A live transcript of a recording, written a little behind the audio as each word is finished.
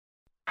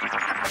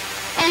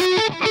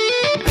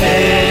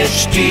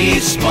HT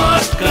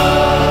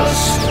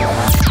Smartcast.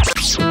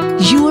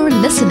 You are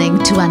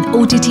listening to an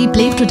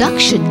OTTplay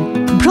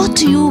production brought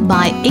to you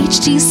by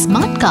HT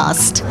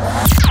Smartcast.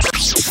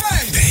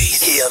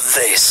 Hear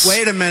this.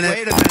 Wait a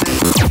minute.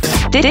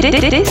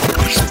 This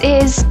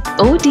is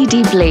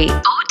OTTplay.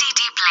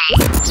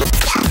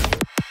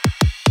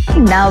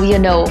 Now you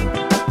know.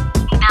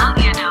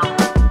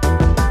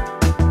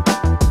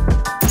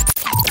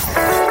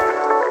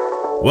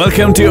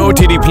 Welcome to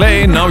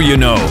OTTplay, Now You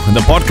Know,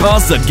 the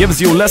podcast that gives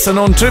you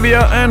lesser-known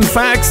trivia and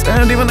facts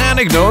and even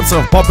anecdotes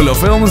of popular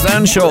films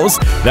and shows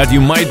that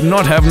you might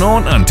not have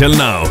known until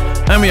now.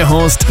 I'm your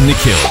host,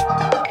 Nikhil.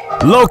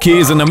 Loki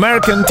is an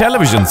American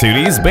television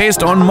series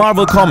based on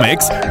Marvel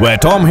Comics where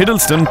Tom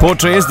Hiddleston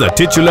portrays the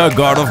titular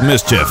God of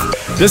Mischief.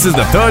 This is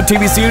the third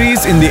TV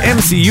series in the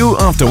MCU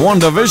after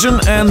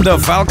WandaVision and The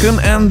Falcon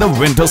and the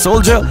Winter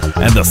Soldier,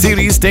 and the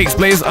series takes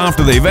place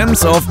after the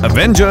events of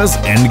Avengers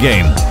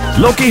Endgame.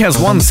 Loki has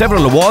won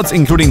several awards,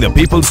 including the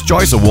People's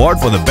Choice Award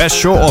for the Best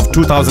Show of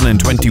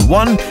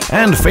 2021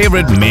 and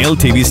Favorite Male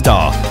TV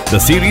Star. The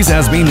series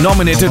has been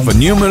nominated for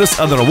numerous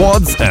other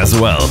awards as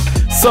well.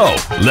 So,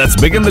 let's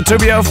begin the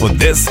trivia for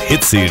this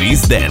hit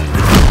series then.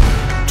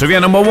 Trivia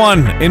number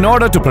 1. In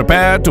order to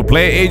prepare to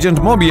play Agent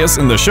Mobius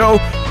in the show,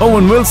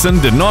 Owen Wilson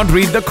did not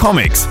read the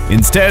comics.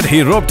 Instead,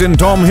 he roped in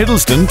Tom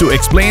Hiddleston to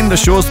explain the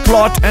show's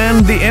plot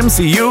and the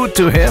MCU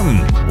to him.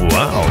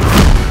 Wow.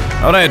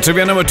 Alright,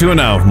 trivia number 2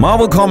 now.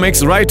 Marvel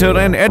Comics writer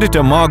and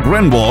editor Mark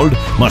Gruenwald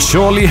must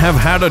surely have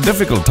had a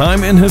difficult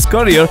time in his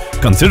career,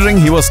 considering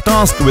he was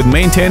tasked with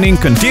maintaining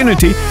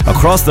continuity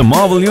across the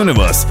Marvel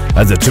Universe.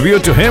 As a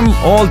tribute to him,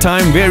 all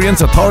Time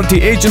Variance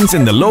Authority agents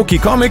in the Loki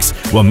comics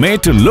were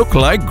made to look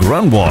like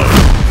Gruenwald.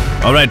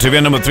 Alright, trivia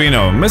number 3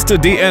 now. Mr.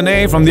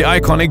 DNA from the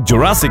iconic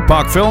Jurassic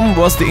Park film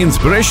was the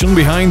inspiration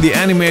behind the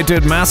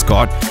animated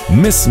mascot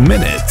Miss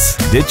Minutes.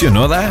 Did you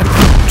know that?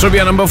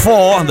 Trivia number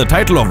 4. The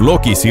title of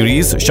Loki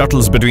series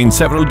shuttles between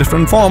several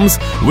different forms,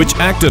 which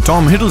actor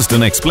Tom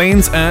Hiddleston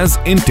explains as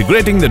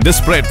integrating the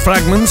disparate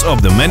fragments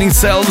of the many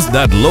selves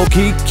that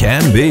Loki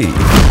can be.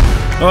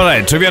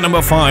 Alright, trivia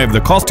number 5. The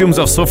costumes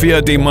of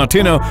Sophia Di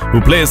Martino, who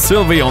plays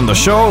Sylvie on the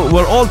show,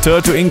 were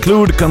altered to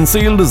include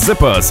concealed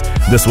zippers.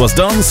 This was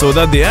done so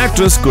that the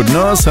actress could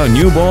nurse her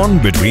newborn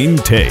between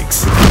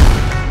takes.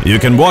 You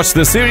can watch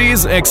the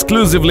series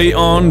exclusively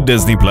on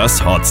Disney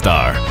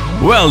Hotstar.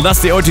 Well,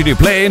 that's the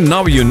OTTplay,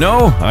 Now You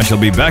Know. I shall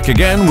be back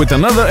again with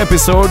another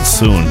episode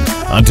soon.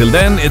 Until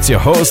then, it's your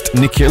host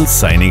Nikhil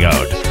signing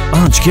out.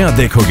 Aaj kya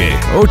dekhoge?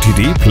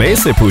 OTTplay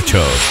se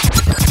poocho.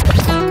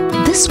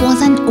 This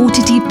was an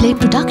OTTplay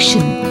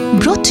production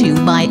brought to you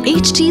by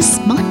HT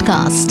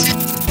Smartcast.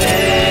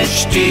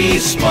 HT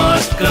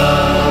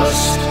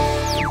Smartcast.